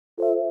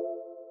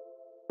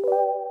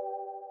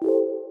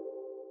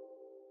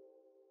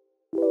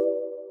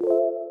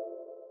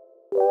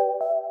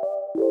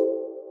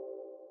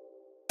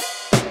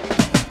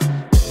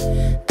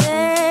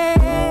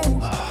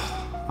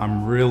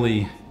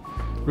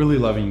really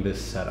loving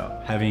this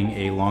setup. Having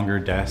a longer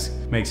desk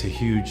makes a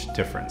huge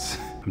difference.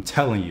 I'm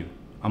telling you,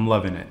 I'm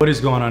loving it. What is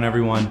going on,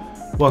 everyone?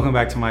 Welcome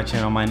back to my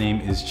channel. My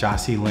name is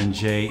Gyasi,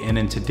 and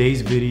in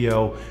today's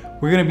video,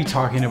 we're gonna be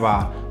talking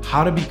about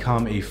how to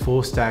become a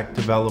full stack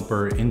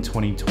developer in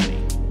 2020.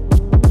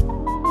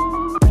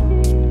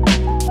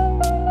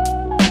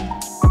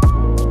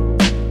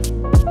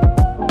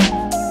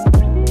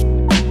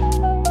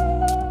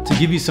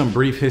 To give you some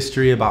brief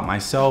history about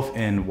myself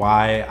and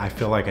why I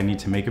feel like I need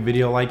to make a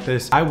video like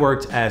this, I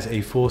worked as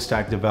a full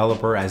stack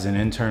developer as an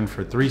intern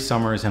for 3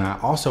 summers, and I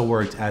also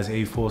worked as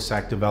a full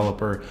stack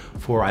developer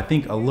for I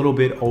think a little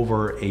bit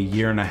over a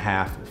year and a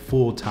half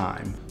full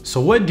time. So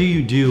what do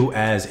you do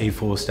as a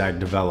full stack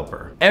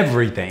developer?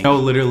 Everything. No,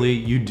 literally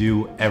you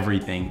do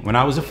everything. When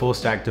I was a full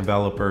stack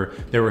developer,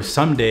 there were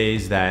some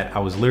days that I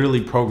was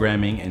literally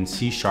programming in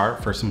C#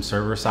 for some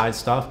server side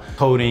stuff,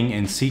 coding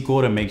in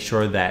SQL to make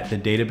sure that the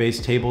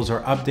database tables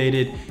are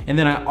updated. And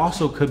then I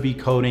also could be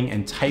coding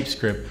in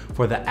TypeScript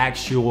for the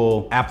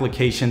actual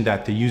application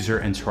that the user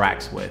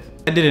interacts with.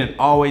 That didn't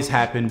always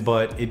happen,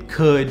 but it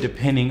could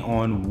depending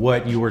on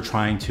what you were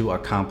trying to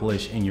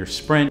accomplish in your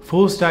sprint.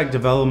 Full stack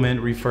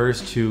development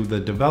refers to the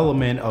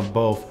development of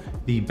both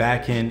the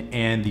backend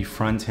and the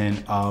front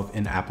end of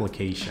an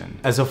application.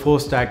 As a full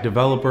stack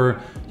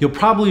developer, you'll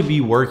probably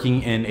be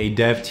working in a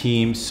dev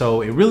team,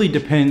 so it really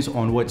depends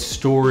on what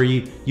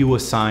story you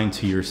assign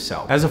to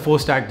yourself. As a full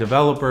stack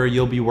developer,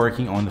 you'll be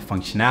working on the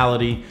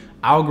functionality,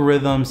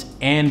 algorithms,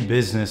 and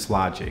business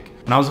logic.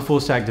 When I was a full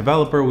stack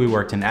developer, we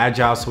worked in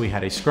Agile, so we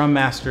had a Scrum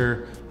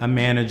Master, a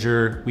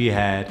manager, we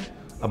had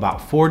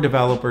about 4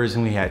 developers,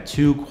 and we had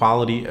 2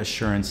 quality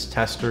assurance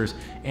testers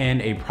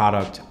and a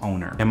product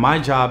owner. And my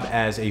job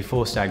as a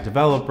full stack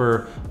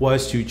developer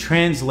was to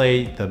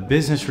translate the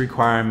business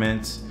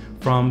requirements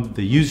from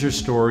the user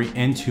story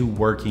into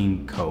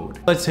working code.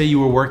 Let's say you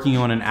were working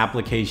on an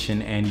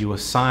application and you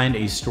assigned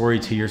a story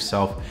to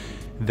yourself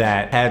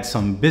that had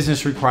some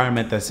business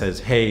requirement that says,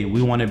 hey,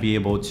 we want to be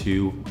able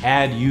to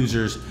add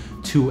users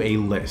to a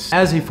list.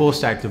 As a full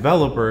stack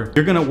developer,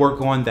 you're gonna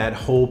work on that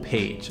whole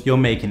page. You'll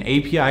make an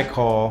API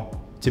call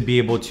to be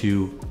able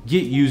to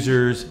get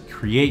users,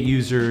 create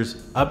users,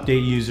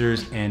 update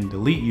users, and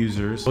delete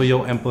users. So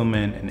you'll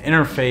implement an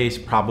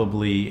interface,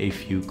 probably a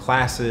few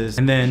classes,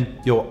 and then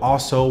you'll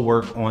also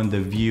work on the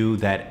view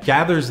that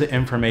gathers the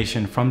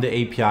information from the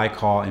API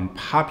call and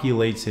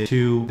populates it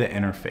to the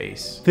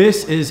interface.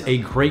 This is a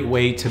great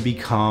way to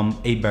become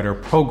a better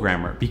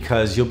programmer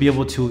because you'll be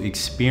able to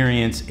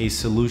experience a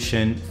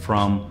solution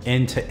from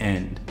end to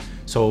end.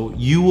 So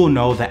you will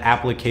know the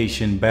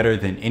application better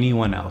than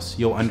anyone else.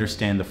 You'll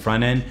understand the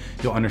front end,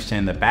 you'll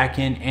understand the back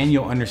end, and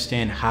you'll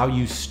understand how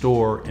you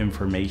store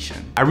information.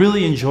 I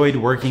really enjoyed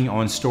working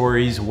on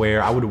stories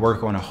where I would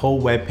work on a whole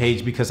web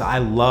page because I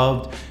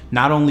loved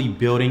not only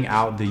building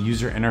out the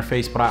user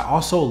interface, but I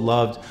also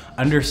loved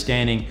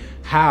understanding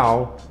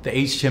how the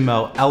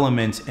HTML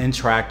elements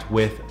interact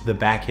with the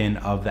back end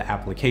of the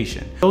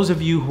application. Those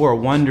of you who are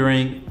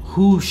wondering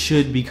who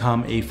should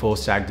become a full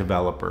stack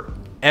developer,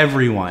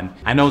 everyone.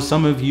 I know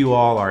some of you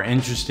all are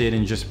interested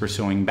in just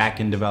pursuing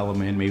backend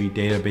development, maybe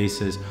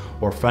databases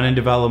or front-end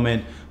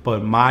development,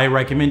 but my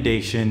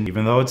recommendation,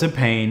 even though it's a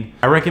pain,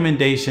 my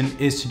recommendation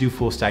is to do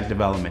full stack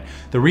development.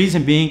 The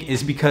reason being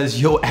is because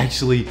you'll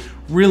actually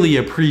really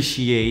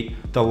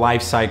appreciate the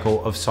life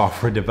cycle of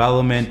software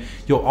development.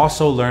 You'll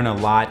also learn a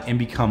lot and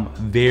become a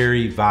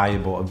very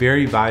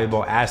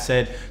valuable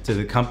asset to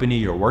the company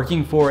you're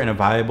working for and a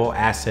valuable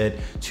asset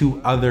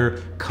to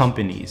other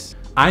companies.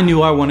 I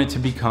knew I wanted to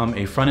become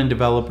a front-end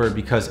developer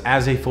because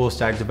as a full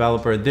stack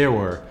developer, there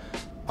were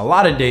a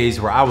lot of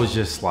days where I was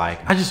just like,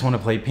 I just want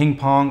to play ping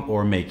pong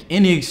or make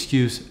any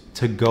excuse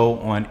to go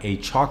on a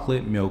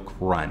chocolate milk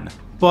run.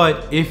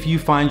 But if you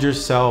find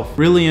yourself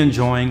really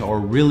enjoying or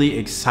really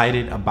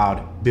excited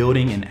about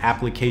building an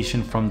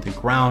application from the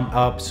ground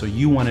up, so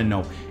you want to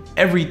know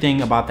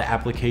everything about the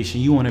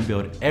application, you want to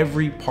build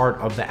every part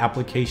of the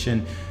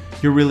application,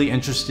 you're really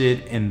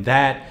interested in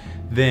that,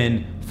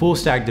 then full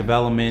stack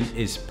development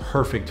is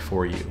perfect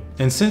for you.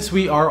 And since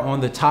we are on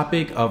the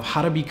topic of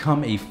how to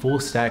become a full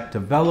stack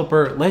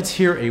developer, let's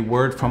hear a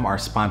word from our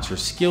sponsor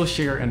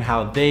Skillshare and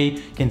how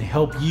they can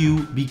help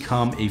you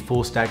become a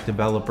full stack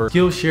developer.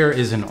 Skillshare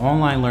is an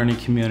online learning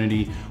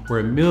community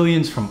where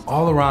millions from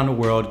all around the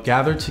world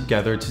gather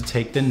together to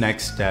take the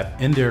next step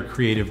in their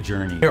creative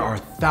journey. There are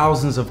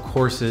thousands of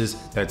courses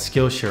that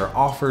Skillshare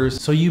offers,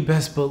 so you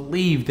best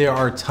believe there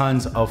are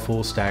tons of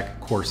full stack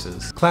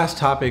courses. Class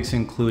topics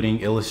including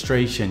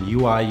illustration,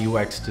 UI,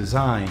 UX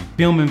design,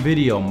 film and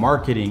video,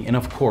 marketing, and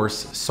of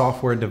course,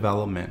 software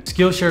development.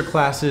 Skillshare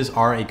classes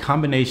are a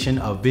combination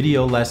of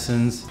video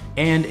lessons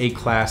and a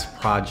class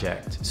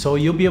project. So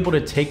you'll be able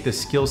to take the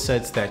skill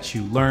sets that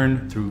you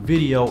learn through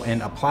video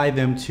and apply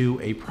them to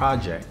a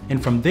project.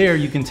 And from there,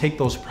 you can take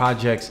those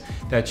projects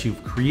that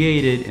you've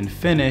created and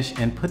finished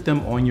and put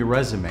them on your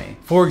resume.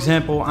 For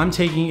example, I'm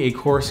taking a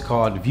course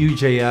called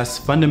Vue.js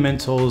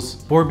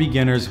Fundamentals for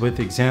Beginners with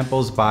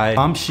Examples by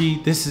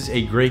Gyasi. This is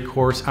a great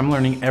course. I'm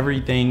learning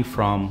everything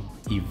from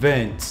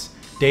events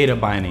data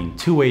binding,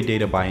 two-way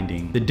data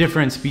binding, the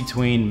difference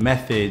between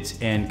methods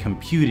and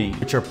computing,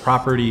 which are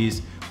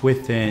properties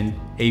within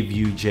a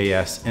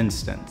Vue.js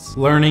instance.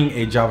 Learning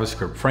a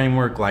JavaScript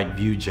framework like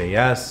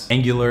Vue.js,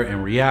 Angular,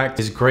 and React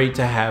is great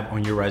to have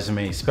on your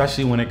resume,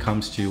 especially when it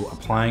comes to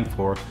applying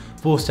for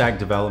full stack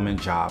development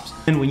jobs.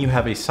 And when you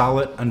have a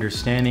solid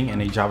understanding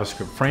in a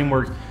JavaScript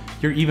framework,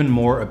 you're even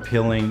more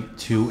appealing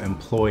to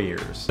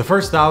employers. The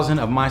first 1,000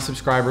 of my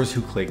subscribers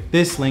who click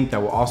this link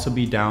that will also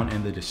be down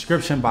in the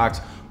description box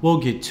will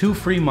get 2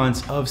 free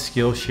months of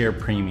Skillshare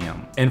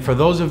Premium. And for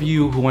those of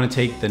you who want to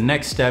take the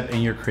next step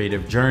in your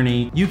creative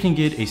journey, you can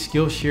get a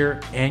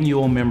Skillshare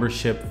annual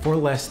membership for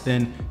less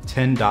than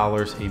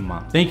 $10 a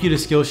month. Thank you to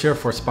Skillshare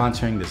for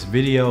sponsoring this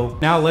video.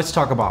 Now let's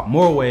talk about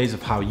more ways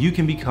of how you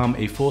can become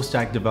a full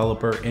stack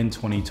developer in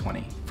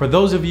 2020. For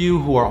those of you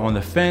who are on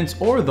the fence,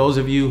 or those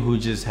of you who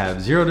just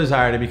have zero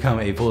desire to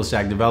become a full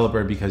stack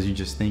developer because you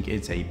just think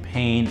it's a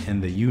pain in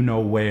the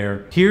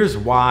you-know-where, here's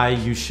why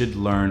you should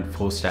learn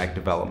full stack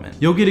development.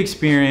 You'll get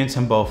experience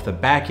in both the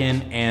back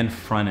end and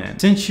front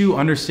end. Since you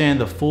understand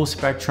the full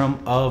spectrum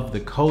of the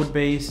code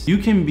base, you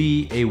can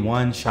be a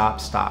one-stop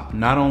shop,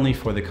 not only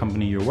for the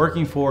company you're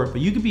working for, but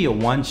you could be a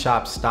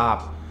one-stop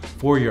shop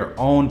for your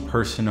own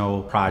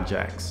personal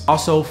projects.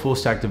 Also, full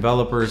stack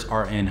developers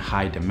are in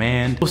high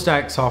demand. Full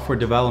stack software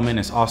development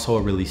is also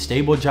a really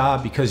stable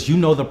job because you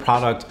know the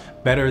product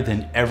better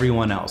than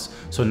everyone else.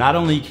 So not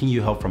only can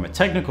you help from a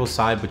technical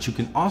side, but you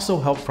can also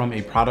help from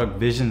a product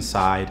vision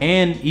side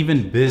and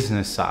even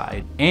business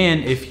side.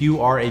 And if you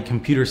are a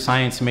computer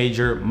science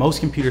major,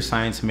 most computer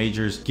science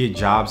majors get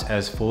jobs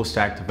as full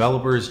stack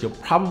developers. You'll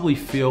probably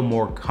feel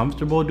more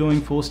comfortable doing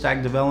full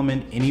stack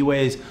development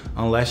anyways,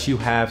 unless you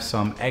have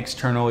some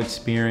external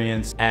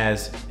experience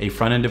as a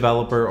front-end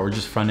developer or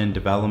just front-end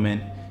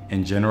development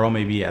in general,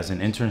 maybe as an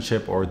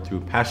internship or through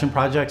passion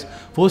projects.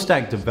 Full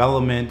stack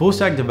development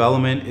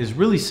is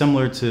really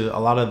similar to a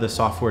lot of the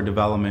software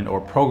development or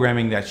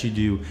programming that you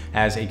do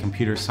as a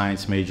computer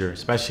science major,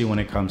 especially when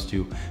it comes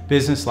to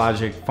business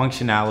logic,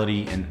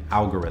 functionality, and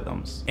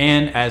algorithms.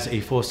 And as a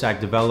full stack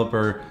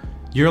developer,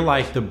 you're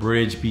like the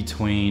bridge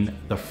between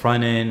the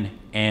front end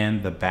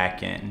and the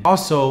back end.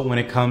 Also, when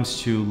it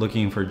comes to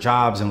looking for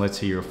jobs, and let's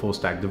say you're a full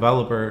stack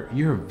developer,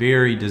 you're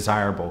very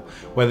desirable.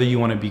 Whether you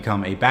want to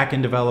become a back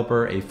end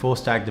developer, a full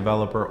stack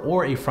developer,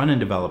 or a front end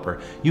developer,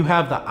 you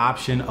have the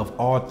option of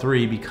all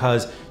three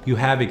because you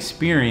have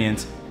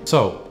experience.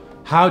 So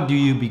how do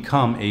you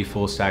become a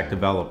full stack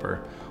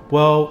developer?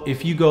 Well,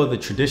 if you go the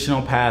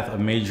traditional path of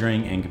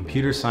majoring in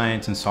computer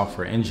science and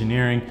software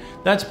engineering,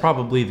 that's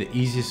probably the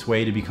easiest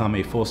way to become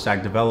a full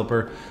stack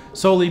developer,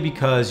 solely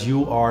because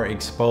you are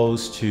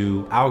exposed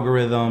to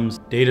algorithms,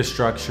 data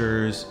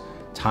structures,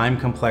 time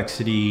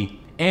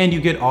complexity, and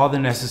you get all the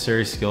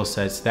necessary skill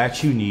sets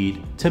that you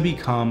need to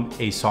become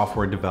a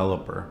software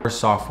developer or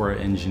software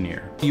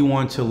engineer. You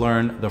want to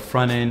learn the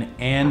front end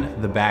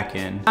and the back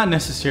end. Not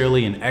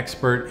necessarily an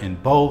expert in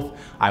both.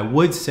 I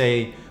would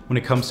say when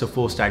it comes to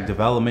full stack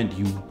development,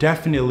 you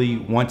definitely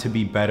want to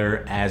be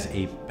better as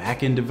a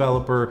back-end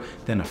developer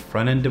than a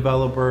front-end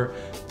developer.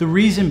 The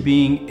reason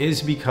being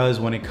is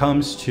because when it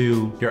comes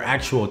to your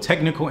actual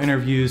technical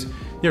interviews,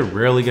 they're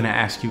rarely gonna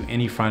ask you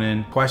any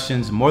front-end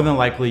questions. More than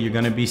likely, you're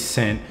gonna be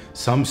sent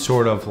some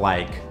sort of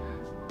like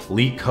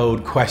leak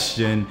code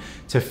question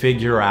to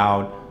figure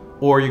out,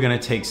 or you're gonna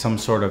take some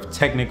sort of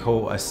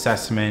technical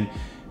assessment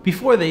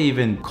before they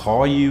even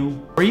call you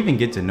or even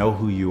get to know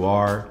who you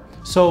are.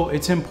 So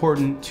it's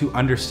important to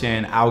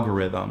understand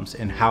algorithms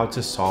and how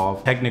to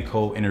solve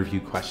technical interview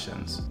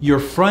questions. Your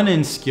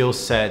front-end skill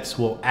sets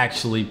will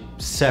actually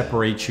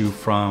separate you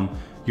from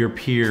your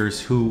peers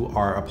who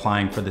are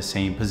applying for the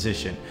same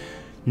position.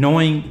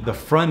 Knowing the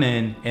front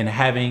end and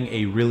having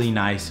a really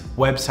nice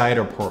website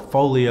or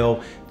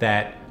portfolio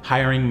that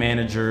hiring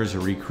managers or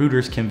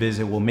recruiters can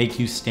visit will make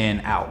you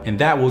stand out, and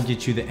that will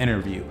get you the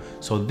interview.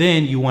 So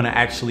then you want to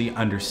actually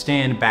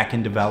understand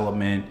back-end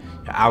development,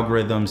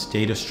 algorithms,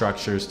 data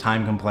structures,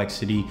 time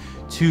complexity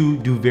to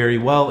do very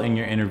well in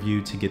your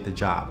interview to get the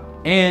job.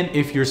 And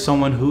if you're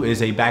someone who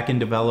is a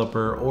back-end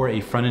developer or a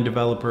front-end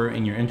developer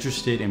and you're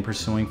interested in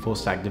pursuing full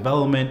stack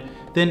development,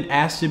 then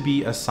ask to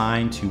be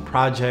assigned to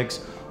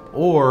projects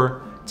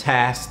or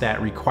tasks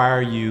that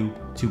require you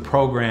to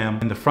program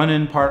in the front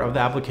end part of the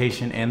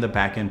application and the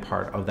back end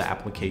part of the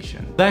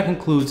application. That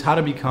concludes how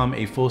to become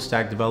a full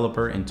stack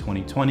developer in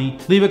 2020.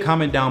 Leave a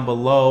comment down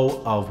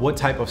below of what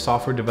type of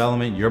software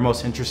development you're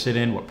most interested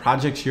in, what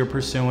projects you're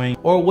pursuing,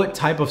 or what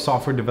type of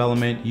software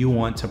development you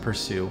want to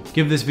pursue.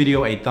 Give this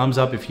video a thumbs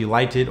up if you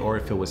liked it or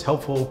if it was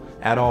helpful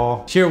at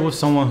all. Share it with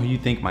someone who you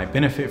think might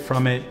benefit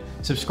from it.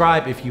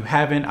 Subscribe if you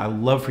haven't. I'd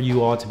love for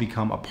you all to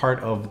become a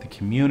part of the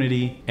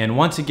community. And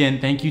once again,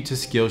 thank you to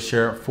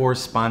Skillshare for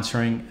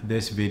sponsoring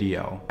this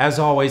video. As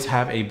always,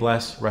 have a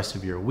blessed rest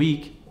of your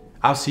week.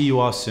 I'll see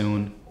you all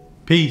soon.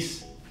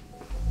 Peace.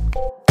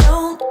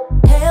 Don't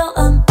tell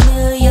a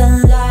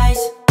million lies.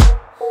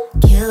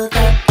 Kill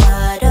the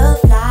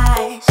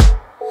butterflies.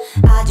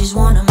 I just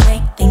wanna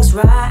make things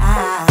right.